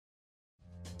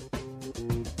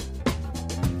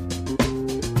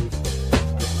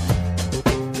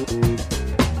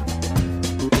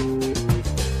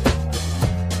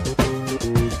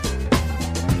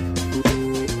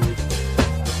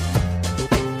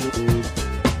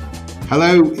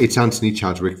Hello, it's Anthony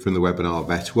Chadwick from the Webinar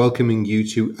Vet, welcoming you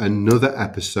to another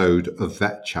episode of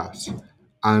VETchat.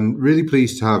 I'm really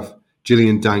pleased to have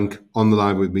Gillian Dank on the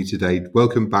line with me today.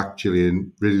 Welcome back,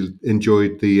 Gillian. Really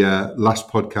enjoyed the last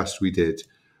podcast we did.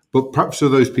 But perhaps for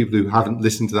those people who haven't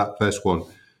listened to that first one,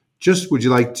 just would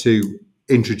you like to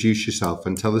introduce yourself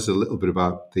and tell us a little bit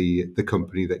about the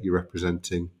company that you're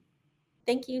representing?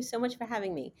 Thank you so much for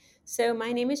having me. So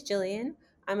my name is Gillian.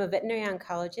 I'm a veterinary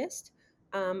oncologist.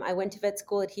 I went to vet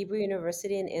school at Hebrew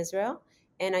University in Israel,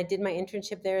 and I did my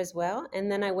internship there as well. And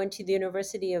then I went to the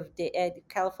University of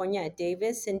California at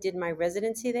Davis and did my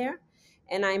residency there.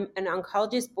 And I'm an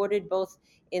oncologist boarded both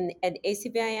at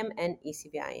ACVIM and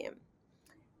ECVIM.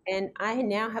 And I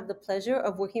now have the pleasure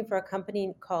of working for a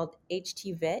company called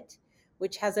HT Vet,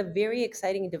 which has a very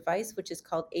exciting device, which is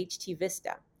called HT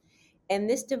Vista. And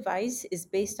this device is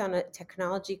based on a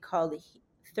technology called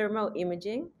thermal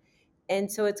imaging. And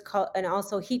so it's called, and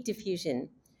also heat diffusion.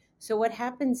 So what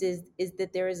happens is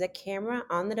that there is a camera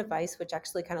on the device, which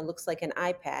actually kind of looks like an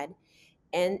iPad,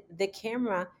 and the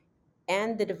camera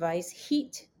and the device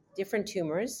heat different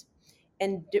tumors.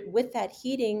 And with that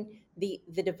heating, the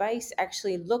device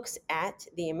actually looks at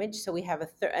the image. So we have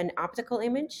an optical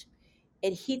image,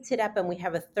 it heats it up, and we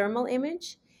have a thermal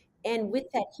image. And with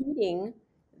that heating,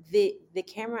 the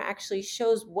camera actually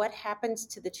shows what happens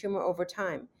to the tumor over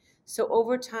time. So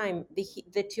over time,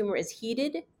 the tumor is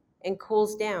heated and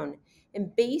cools down.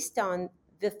 And based on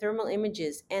the thermal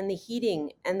images and the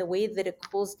heating and the way that it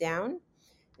cools down,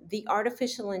 the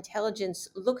artificial intelligence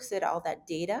looks at all that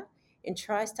data and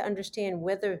tries to understand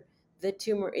whether the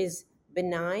tumor is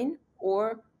benign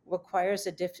or requires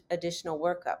additional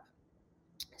workup.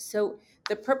 So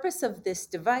the purpose of this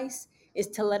device is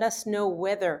to let us know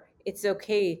whether it's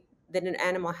okay that an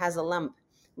animal has a lump.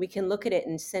 We can look at it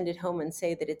and send it home and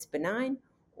say that it's benign,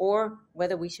 or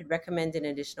whether we should recommend an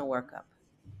additional workup.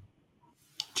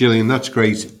 Gillian, that's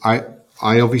great. I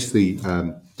obviously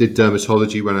did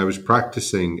dermatology when I was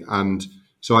practicing, and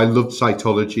so I loved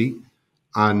cytology,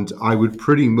 and I would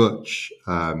pretty much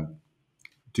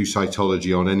do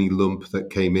cytology on any lump that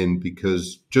came in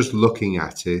because just looking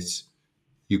at it,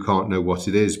 you can't know what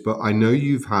it is. But I know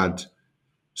you've had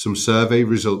some survey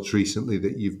results recently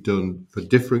that you've done for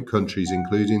different countries,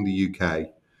 including the UK,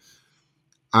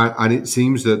 and it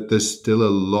seems that there's still a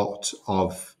lot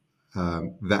of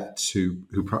vets who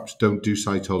perhaps don't do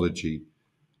cytology,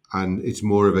 and it's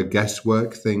more of a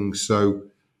guesswork thing. So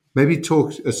maybe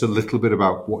talk to us a little bit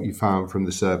about what you found from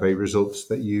the survey results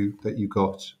that you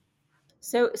got.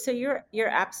 So you're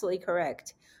absolutely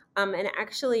correct. And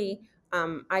actually,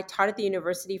 I taught at the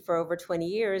university for over 20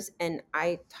 years, and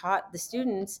I taught the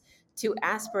students to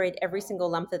aspirate every single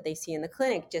lump that they see in the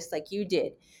clinic, just like you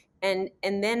did. And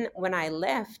then when I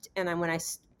left, when I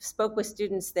spoke with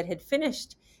students that had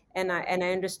finished, and I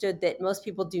understood that most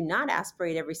people do not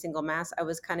aspirate every single mass, I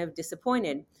was kind of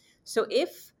disappointed. So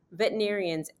if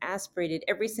veterinarians aspirated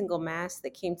every single mass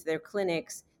that came to their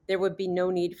clinics, there would be no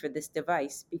need for this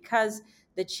device, because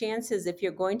the chances, if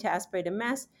you're going to aspirate a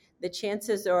mass, the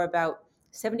chances are about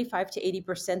 75 to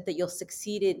 80% that you'll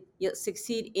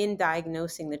succeed in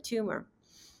diagnosing the tumor.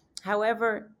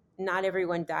 However, not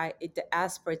everyone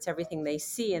aspirates everything they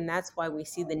see, and that's why we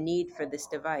see the need for this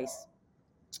device.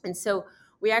 And so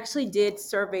we actually did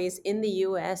surveys in the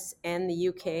US and the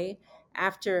UK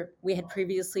after we had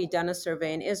previously done a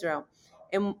survey in Israel.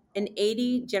 And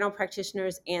 80 general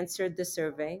practitioners answered the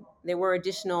survey. There were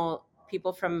additional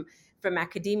people from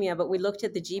academia, but we looked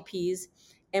at the GPs.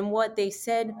 And what they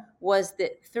said was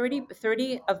that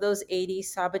 30 of those 80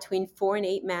 saw between 4 and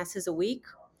 8 masses a week.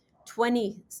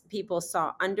 20 people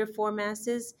saw under 4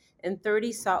 masses, and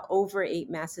 30 saw over 8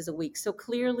 masses a week. So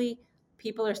clearly,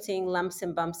 people are seeing lumps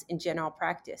and bumps in general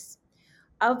practice.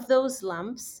 Of those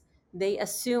lumps, they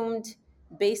assumed,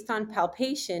 based on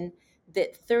palpation,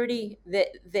 that 30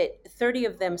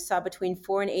 of them saw between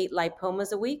 4 and 8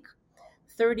 lipomas a week.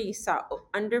 30 saw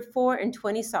under 4, and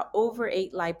 20 saw over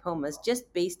 8 lipomas,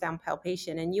 just based on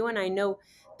palpation. And you and I know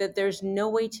that there's no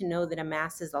way to know that a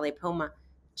mass is a lipoma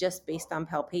just based on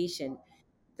palpation.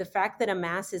 The fact that a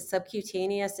mass is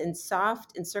subcutaneous and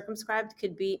soft and circumscribed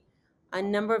could be a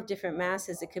number of different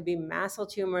masses. It could be mast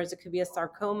tumors, it could be a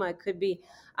sarcoma, it could be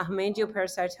a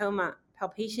hemangioparasarcoma.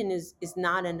 Palpation is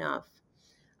not enough.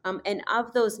 And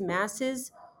of those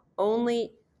masses,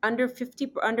 only under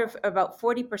about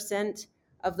 40%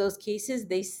 of those cases,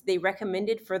 they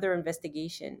recommended further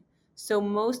investigation. So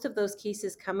most of those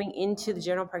cases coming into the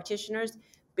general practitioners,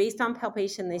 based on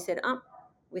palpation, they said,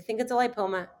 we think it's a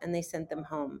lipoma, and they sent them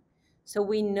home. So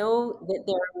we know that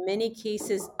there are many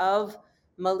cases of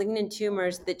malignant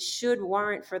tumors that should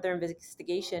warrant further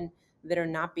investigation that are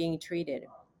not being treated.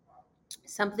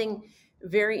 Something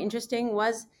very interesting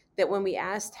was that when we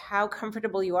asked how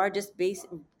comfortable you are just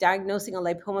diagnosing a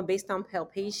lipoma based on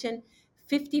palpation,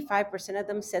 55% of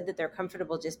them said that they're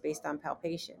comfortable just based on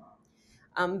palpation.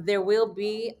 There will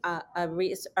be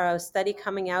a study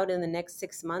coming out in the next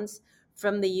 6 months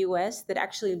from the US that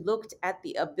actually looked at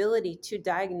the ability to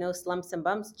diagnose lumps and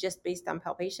bumps just based on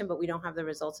palpation, but we don't have the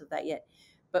results of that yet.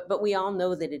 But we all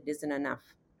know that it isn't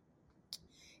enough.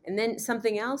 And then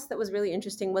something else that was really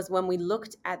interesting was when we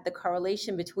looked at the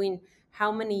correlation between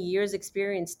how many years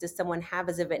experience does someone have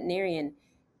as a veterinarian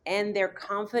and their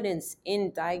confidence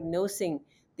in diagnosing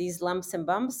these lumps and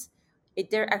bumps.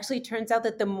 It there actually turns out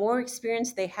that the more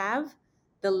experience they have,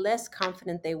 the less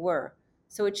confident they were.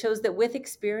 So it shows that with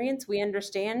experience, we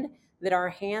understand that our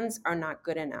hands are not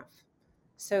good enough.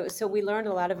 So we learned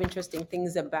a lot of interesting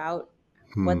things about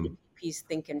what the GPs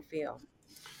think and feel.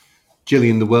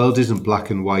 Gillian, the world isn't black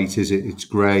and white, is it? It's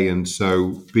grey. And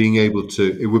so being able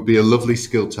to, it would be a lovely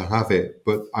skill to have it.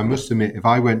 But I must admit, if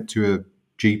I went to a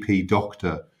GP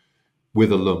doctor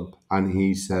with a lump and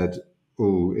he said,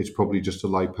 oh, it's probably just a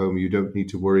lipoma, you don't need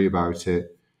to worry about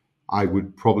it, I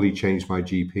would probably change my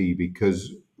GP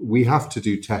because we have to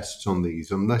do tests on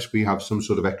these. Unless we have some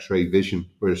sort of x-ray vision,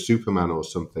 we're a Superman or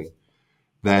something,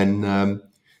 then,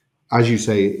 as you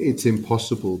say, it's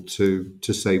impossible to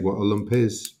say what a lump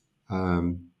is.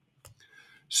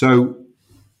 So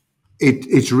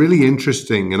it's really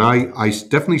interesting. And I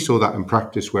definitely saw that in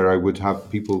practice where I would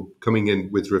have people coming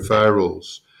in with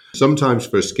referrals, sometimes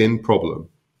for a skin problem,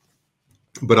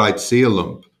 but I'd see a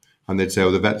lump and they'd say,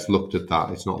 oh, the vet's looked at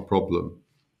that, it's not a problem.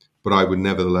 But I would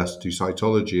nevertheless do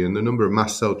cytology. And the number of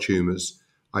mast cell tumours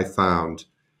I found,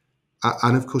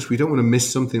 and of course, we don't want to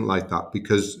miss something like that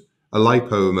because a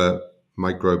lipoma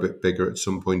might grow a bit bigger at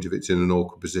some point. If it's in an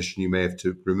awkward position, you may have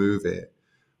to remove it.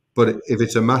 But if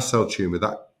it's a mast cell tumour,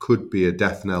 that could be a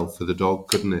death knell for the dog,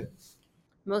 couldn't it?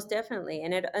 Most definitely.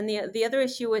 And the other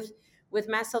issue with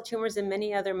mast cell tumors and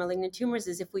many other malignant tumors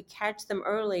is if we catch them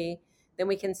early, then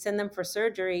we can send them for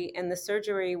surgery, and the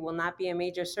surgery will not be a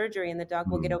major surgery, and the dog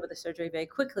will get Mm, over the surgery very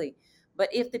quickly. But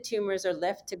if the tumors are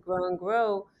left to grow and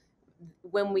grow,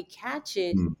 when we catch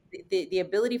it, mm, the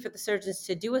ability for the surgeons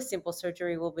to do a simple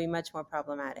surgery will be much more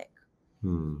problematic.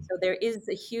 mm. So there is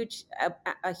a huge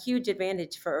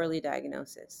advantage for early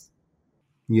diagnosis.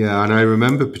 Yeah, and I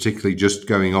remember particularly just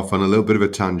going off on a little bit of a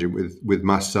tangent with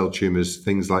mast cell tumours.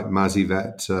 Things like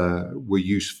Mazivet were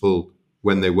useful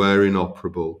when they were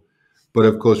inoperable, but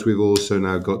of course we've also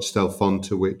now got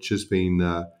Stelfonta, which has been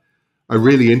a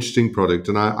really interesting product,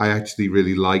 and I actually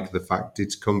really like the fact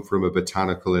it's come from a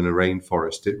botanical in a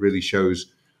rainforest. It really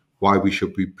shows why we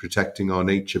should be protecting our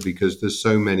nature because there's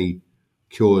so many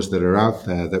cures that are out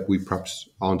there that we perhaps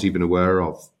aren't even aware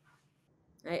of.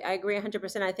 I agree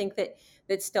 100%. I think that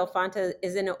Stelfonta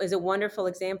is a wonderful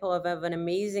example of an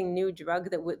amazing new drug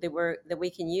that we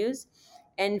can use.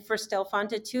 And for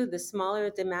Stelfonta too, the smaller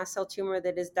the mast cell tumor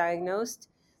that is diagnosed,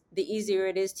 the easier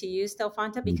it is to use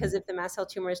Stelfonta Mm. because if the mast cell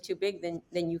tumor is too big,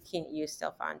 then you can't use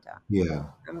Stelfonta. Yeah,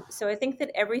 So I think that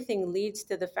everything leads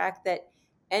to the fact that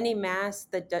any mass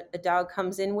that a dog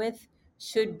comes in with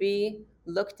should be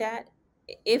looked at.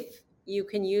 If you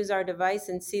can use our device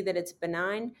and see that it's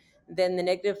benign, then the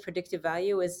negative predictive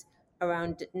value is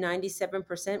around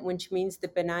 97%, which means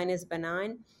that benign is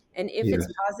benign. And if it's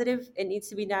yes, positive, it needs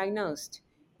to be diagnosed.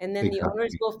 And then the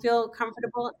owners exactly. will feel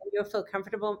comfortable, and you'll feel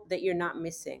comfortable that you're not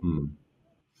missing. Mm.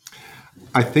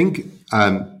 I think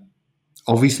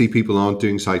obviously people aren't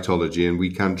doing cytology, and we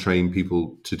can train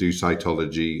people to do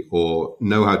cytology or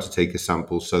know how to take a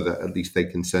sample so that at least they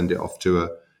can send it off to a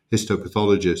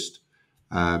histopathologist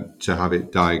to have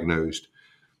it diagnosed.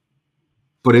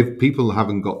 But if people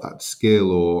haven't got that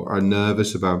skill or are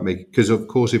nervous about making, because of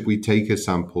course, if we take a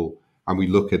sample and we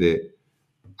look at it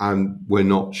and we're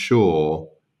not sure,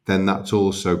 then that's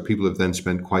also people have then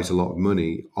spent quite a lot of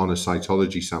money on a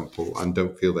cytology sample and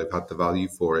don't feel they've had the value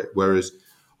for it. Whereas,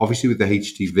 obviously, with the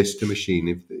HT Vista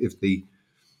machine, if the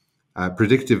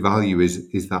predictive value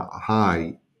is that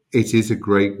high, it is a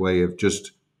great way of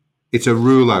just it's a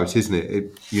rule out, isn't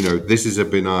it? This is a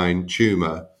benign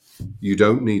tumor. You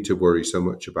don't need to worry so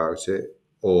much about it,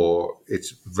 or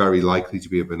it's very likely to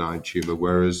be a benign tumor.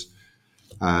 Whereas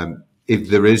if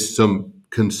there is some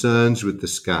concerns with the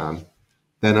scan,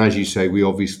 then as you say, we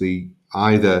obviously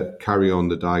either carry on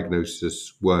the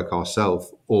diagnosis work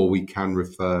ourselves, or we can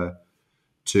refer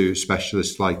to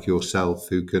specialists like yourself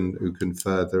who can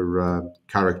further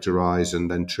characterize and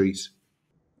then treat.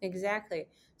 Exactly.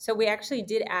 So we actually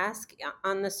did ask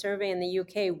on the survey in the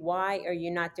UK, why are you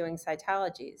not doing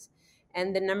cytologies?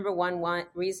 And the number one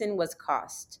reason was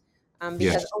cost,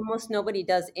 because Yes. almost nobody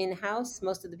does in-house.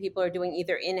 Most of the people are doing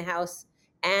either in-house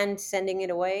and sending it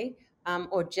away,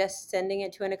 or just sending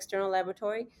it to an external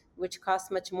laboratory, which costs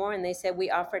much more. And they said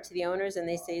we offer it to the owners, and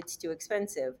they say it's too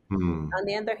expensive. Hmm. On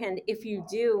the other hand, if you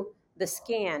do the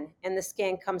scan and the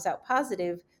scan comes out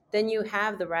positive, then you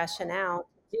have the rationale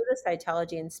to do the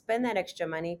cytology and spend that extra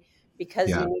money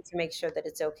because you Yeah. need to make sure that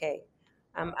it's okay.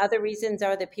 Other reasons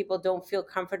are that people don't feel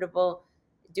comfortable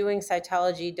doing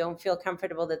cytology, don't feel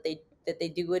comfortable that they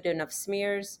do good enough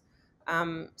smears.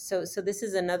 So this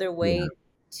is another Yeah. way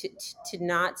to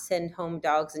not send home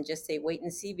dogs and just say wait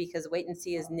and see, because wait and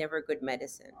see is never good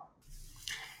medicine.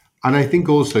 And I think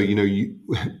also,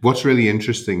 what's really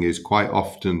interesting is quite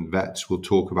often vets will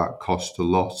talk about cost a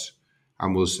lot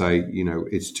and will say,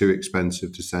 it's too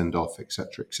expensive to send off, et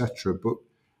cetera, et cetera. But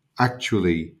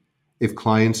actually, if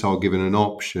clients are given an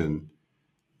option,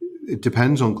 it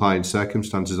depends on client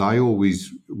circumstances. I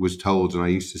always was told, and I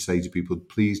used to say to people,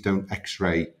 please don't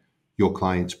x-ray your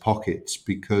client's pockets,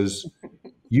 because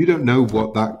you don't know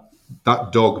what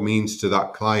that dog means to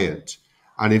that client.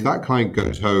 And if that client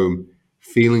goes home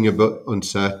feeling a bit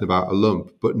uncertain about a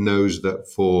lump, but knows that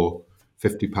for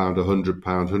 £50, £100,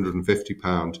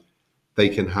 £150, they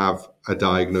can have a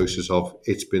diagnosis of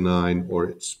it's benign or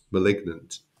it's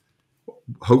malignant,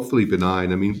 hopefully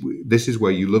benign. I mean, this is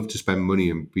where you love to spend money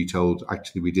and be told,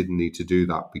 actually, we didn't need to do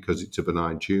that because it's a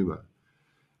benign tumor.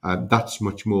 That's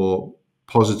much more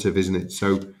positive, isn't it?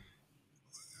 So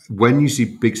when you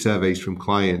see big surveys from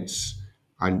clients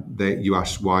and you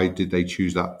ask why did they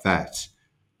choose that vet,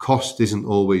 cost isn't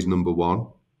always number one.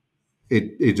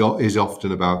 It is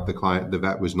often about the client, the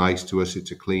vet was nice to us,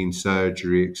 it's a clean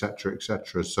surgery, etc.,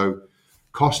 etc. So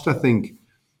cost, I think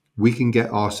we can get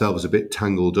ourselves a bit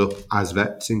tangled up as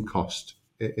vets in cost,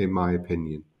 in my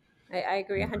opinion. I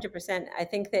agree 100%. I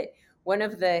think that one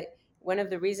of the one of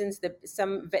the reasons that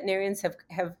some veterinarians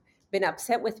have been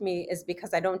upset with me is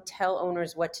because I don't tell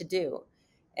owners what to do.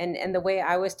 And the way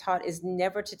I was taught is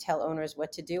never to tell owners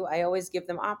what to do. I always give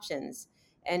them options.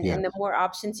 And the Yes. more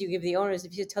options you give the owners,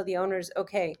 if you tell the owners,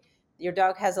 okay, your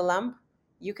dog has a lump,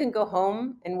 you can go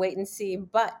home and wait and see,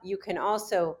 but you can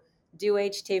also do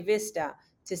HT Vista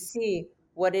to see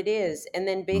what it is, and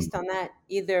then based on that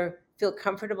either feel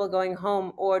comfortable going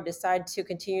home or decide to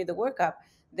continue the workup,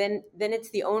 then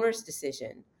it's the owner's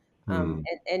decision. Mm.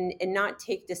 And not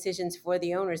take decisions for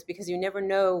the owners, because you never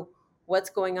know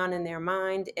what's going on in their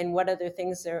mind and what other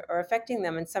things are affecting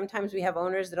them. And sometimes we have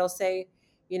owners that'll say,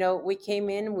 we came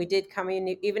in, we did come in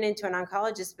even into an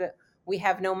oncologist, but we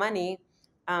have no money.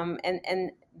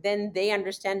 And then they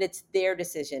understand it's their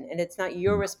decision and it's not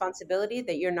your responsibility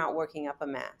that you're not working up a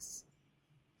mass.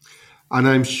 And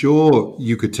I'm sure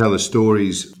you could tell us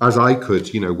stories, as I could,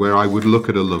 where I would look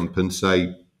at a lump and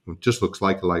say, it just looks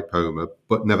like a lipoma,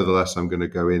 but nevertheless, I'm going to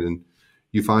go in and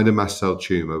you find a mast cell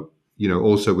tumor,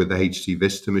 also with the HT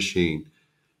Vista machine.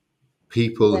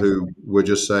 People Yes. who were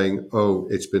just saying, oh,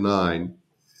 it's benign,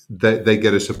 they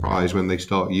get a surprise when they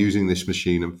start using this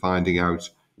machine and finding out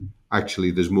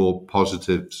actually there's more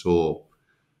positives or,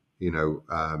 you know,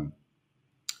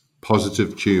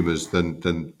 positive tumors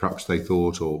than perhaps they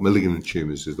thought, or malignant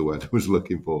tumors is the word I was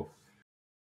looking for.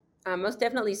 Most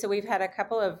definitely. So we've had a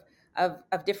couple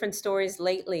of different stories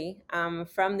lately,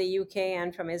 from the UK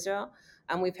and from Israel.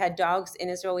 We've had dogs in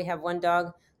Israel. We have one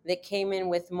dog that came in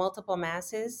with multiple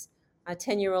masses, a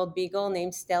 10-year-old beagle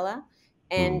named Stella.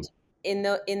 Hmm.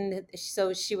 And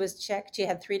so she was checked. She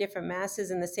had three different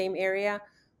masses in the same area.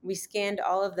 We scanned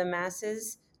all of the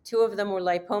masses. Two of them were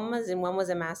lipomas and one was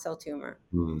a mast cell tumor.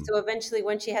 Hmm. So eventually,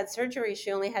 when she had surgery,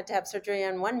 she only had to have surgery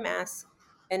on one mass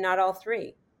and not all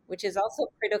three, which is also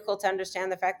critical to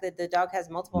understand the fact that the dog has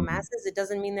multiple Hmm. masses. It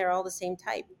doesn't mean they're all the same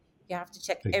type. You have to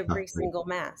check every Exactly. single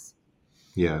mass.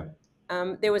 Yeah.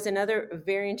 There was another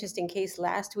very interesting case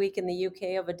last week in the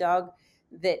UK of a dog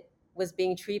that was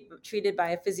being treated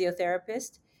by a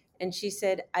physiotherapist. And she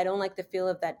said, I don't like the feel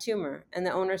of that tumor. And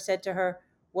the owner said to her,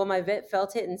 well, my vet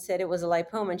felt it and said it was a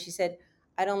lipoma. And she said,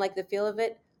 I don't like the feel of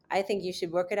it. I think you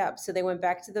should work it up. So they went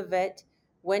back to the vet,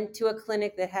 went to a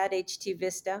clinic that had HT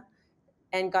Vista,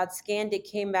 and got scanned. It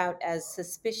came out as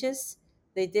suspicious.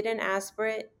 They did an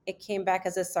aspirate. It came back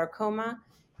as a sarcoma.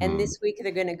 And Hmm. this week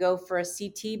they're going to go for a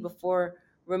CT before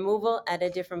removal at a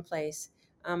different place.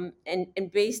 And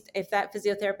based, if that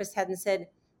physiotherapist hadn't said,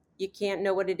 you can't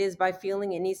know what it is by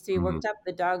feeling, it needs to be Hmm. worked up,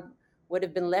 the dog would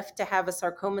have been left to have a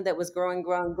sarcoma that was growing,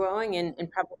 growing, growing,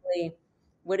 and probably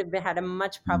would have had a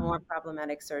much more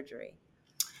problematic surgery.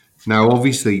 Now,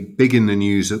 obviously, big in the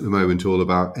news at the moment, all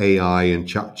about AI and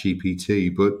Chat GPT.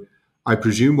 But I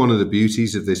presume one of the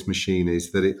beauties of this machine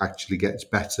is that it actually gets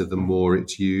better the more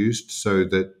it's used, so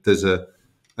that there's a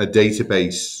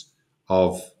database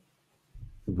of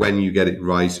when you get it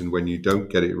right and when you don't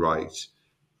get it right,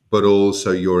 but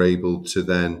also you're able to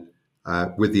then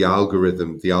with the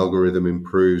algorithm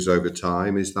improves over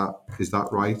time. Is that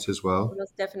right as well?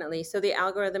 Most definitely. So the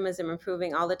algorithm is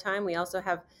improving all the time. We also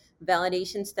have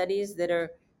validation studies that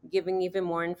are giving even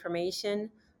more information.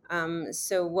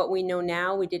 So what we know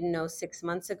now, we didn't know 6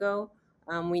 months ago.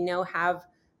 We now have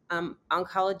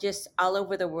oncologists all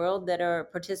over the world that are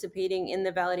participating in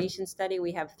the validation study.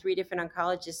 We have 3 different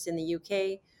oncologists in the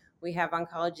UK. We have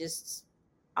oncologists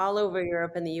all over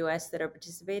Europe and the US that are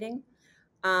participating.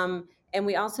 And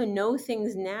we also know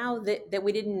things now that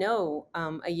we didn't know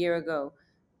a year ago.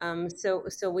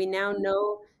 So we now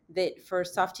know that for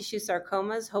soft tissue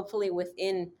sarcomas, hopefully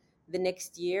within the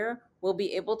next year, we'll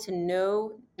be able to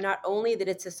know not only that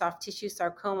it's a soft tissue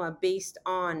sarcoma based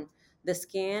on the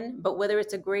scan, but whether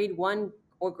it's a grade 1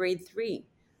 or grade 3.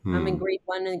 And Hmm. grade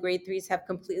 1 and grade 3s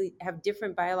have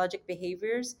different biologic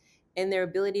behaviors, and their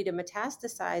ability to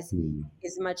metastasize Hmm.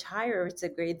 is much higher if it's a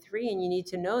grade 3, and you need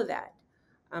to know that.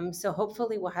 So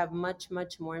hopefully we'll have much,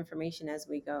 much more information as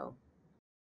we go.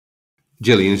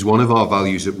 Gillian, is one of our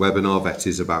values at Webinar Vet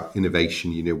is about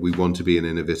innovation. We want to be an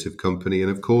innovative company.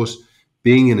 And of course,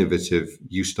 being innovative,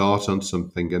 you start on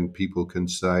something and people can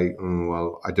say, oh,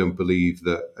 well, I don't believe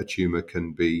that a tumor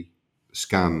can be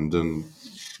scanned and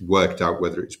worked out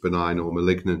whether it's benign or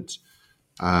malignant.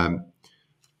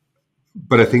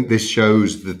 But I think this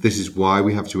shows that this is why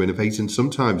we have to innovate. And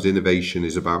sometimes innovation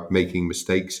is about making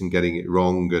mistakes and getting it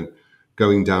wrong and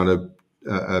going down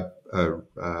an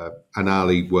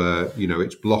alley where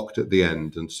it's blocked at the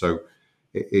end, and so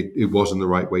it wasn't the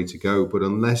right way to go. But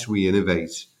unless we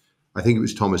innovate, I think it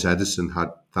was Thomas Edison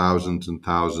had thousands and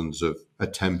thousands of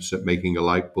attempts at making a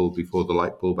light bulb before the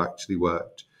light bulb actually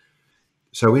worked.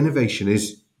 So innovation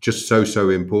is just so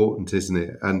important, isn't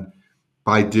it? And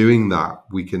by doing that,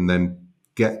 we can then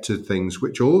get to things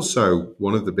which also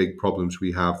one of the big problems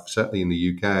we have, certainly in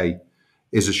the UK,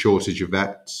 is a shortage of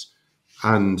vets.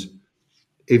 And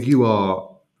if you are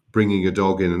bringing a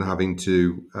dog in and having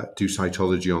to do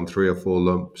cytology on 3 or 4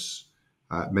 lumps,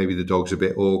 maybe the dog's a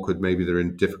bit awkward, maybe they're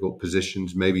in difficult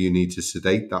positions, maybe you need to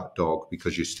sedate that dog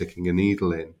because you're sticking a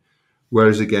needle in.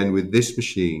 Whereas again, with this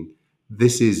machine,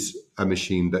 this is a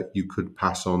machine that you could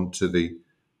pass on to the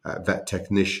vet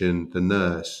technician, the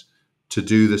nurse, to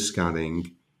do the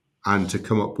scanning and to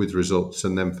come up with results,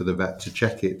 and then for the vet to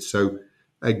check it. So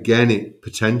again, it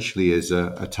potentially is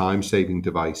a time-saving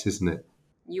device, isn't it?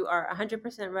 You are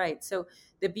 100% right. So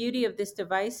the beauty of this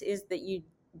device is that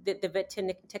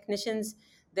the technicians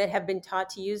that have been taught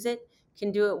to use it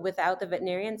can do it without the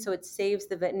veterinarian, so it saves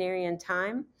the veterinarian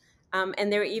time.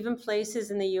 And there are even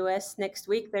places in the US next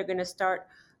week, they're going to start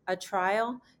a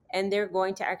trial, and they're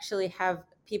going to actually have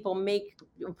people make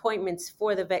appointments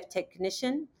for the vet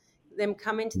technician, them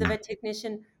coming to the vet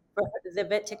technician, for the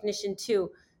vet technician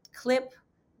to clip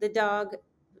the dog,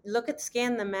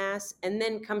 scan the mass, and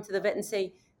then come to the vet and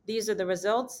say, these are the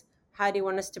results. How do you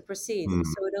want us to proceed? Mm,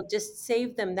 So it'll just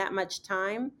save them that much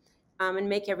time, and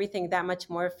make everything that much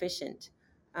more efficient.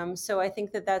 So I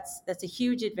think that that's a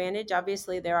huge advantage.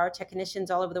 Obviously, there are technicians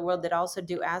all over the world that also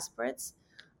do aspirates,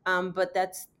 but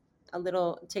that's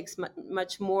takes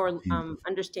much more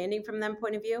understanding from them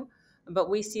point of view. But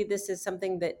we see this as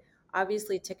something that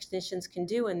obviously technicians can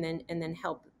do, and then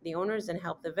help the owners and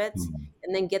help the vets, mm.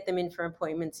 and then get them in for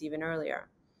appointments even earlier.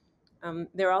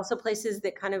 There are also places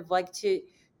that kind of like to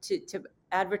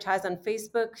advertise on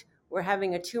Facebook. We're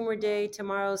having a tumor day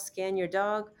tomorrow. Scan your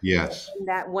dog. Yes. And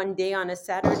that one day on a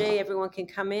Saturday, everyone can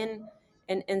come in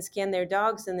and scan their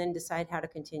dogs, and then decide how to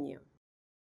continue.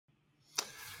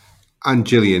 And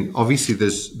Gillian, obviously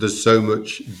there's so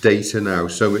much data now,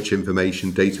 so much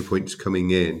information, data points coming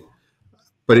in.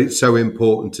 But it's so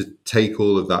important to take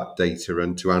all of that data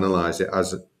and to analyze it,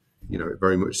 as it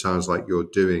very much sounds like you're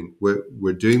doing.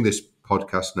 We're doing this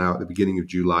podcast now at the beginning of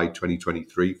July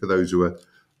 2023 for those who are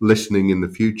listening in the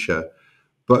future.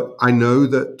 But I know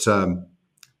that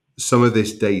some of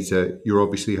this data you're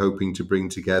obviously hoping to bring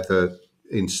together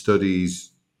in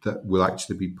studies that will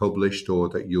actually be published or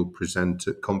that you'll present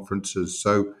at conferences.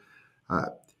 So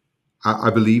I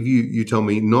believe you told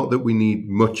me not that we need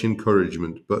much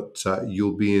encouragement, but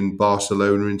you'll be in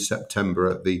Barcelona in September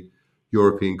at the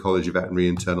European College of Veterinary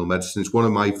Internal Medicine. It's one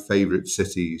of my favourite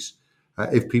cities.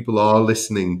 If people are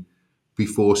listening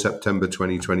before September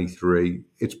 2023,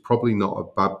 it's probably not a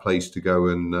bad place to go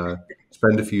and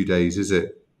spend a few days, is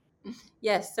it?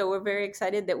 Yes, so we're very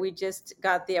excited that we just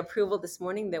got the approval this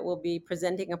morning that we'll be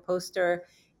presenting a poster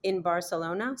in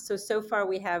Barcelona. So far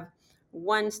we have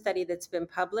one study that's been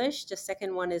published. A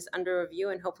second one is under review,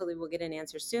 and hopefully we'll get an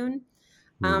answer soon.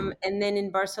 And then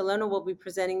in Barcelona, we'll be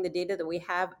presenting the data that we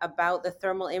have about the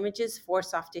thermal images for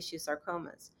soft tissue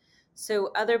sarcomas.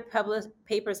 So other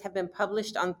papers have been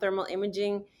published on thermal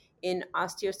imaging in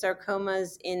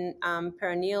osteosarcomas, in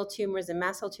perineal tumors, and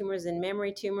mast cell tumors, and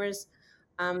memory tumors.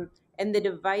 And the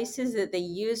devices that they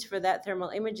used for that thermal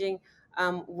imaging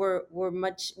were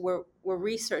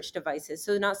research devices,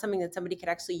 so not something that somebody could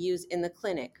actually use in the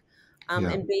clinic.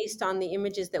 Yeah. And based on the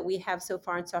images that we have so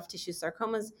far in soft tissue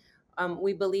sarcomas,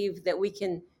 we believe that we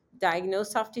can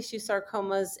diagnose soft tissue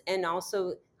sarcomas, and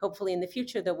also hopefully in the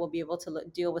future that we'll be able to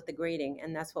deal with the grading,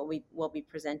 and that's what we will be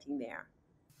presenting there.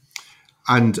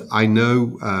 And I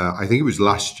know, I think it was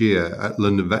last year at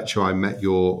London Vet Show, I met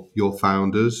your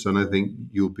founders, and I think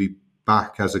you'll be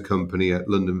back as a company at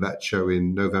London Vet Show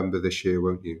in November this year,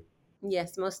 won't you?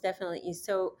 Yes, most definitely.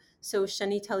 So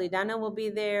Shani Talidana will be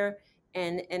there,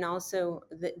 and also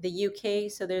the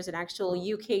UK. So there's an actual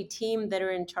UK team that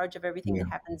are in charge of everything Yeah.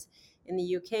 that happens in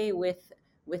the UK with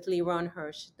Lee Ron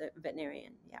Hirsch, the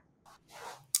veterinarian. Yeah.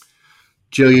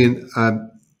 Gillian,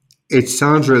 it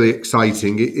sounds really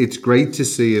exciting. It's great to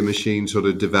see a machine sort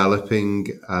of developing,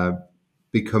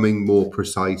 becoming more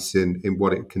precise in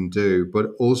what it can do, but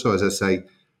also, as I say,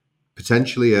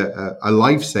 potentially a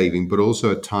life-saving, but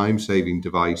also a time-saving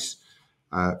device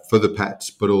for the pets,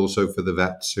 but also for the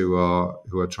vets who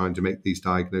are trying to make these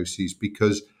diagnoses.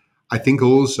 Because I think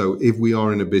also, if we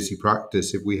are in a busy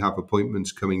practice, if we have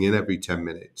appointments coming in every 10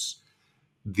 minutes,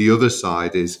 the other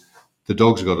side is the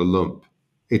dog's got a lump.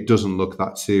 It doesn't look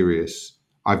that serious.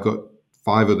 I've got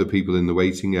 5 other people in the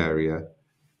waiting area.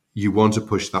 You want to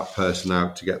push that person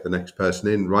out to get the next person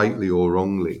in, rightly or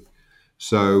wrongly.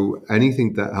 So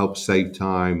anything that helps save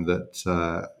time,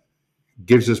 that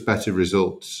gives us better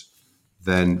results,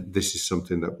 then this is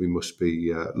something that we must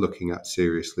be looking at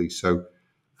seriously. So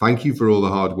thank you for all the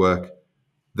hard work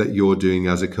that you're doing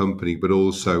as a company, but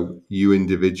also you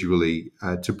individually,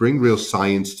 to bring real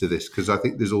science to this, because I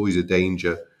think there's always a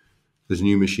danger. There's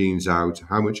new machines out.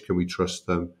 How much can we trust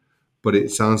them? But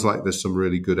it sounds like there's some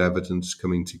really good evidence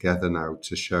coming together now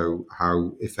to show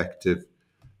how effective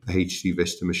the HD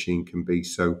Vista machine can be.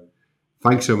 So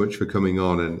thanks so much for coming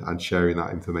on and sharing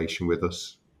that information with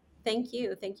us. Thank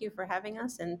you. Thank you for having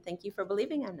us, and thank you for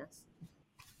believing in us.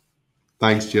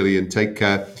 Thanks, Gillian. Take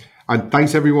care. And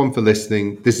thanks everyone for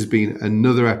listening. This has been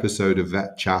another episode of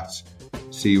VETchat.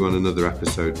 See you on another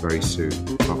episode very soon.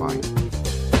 Bye-bye.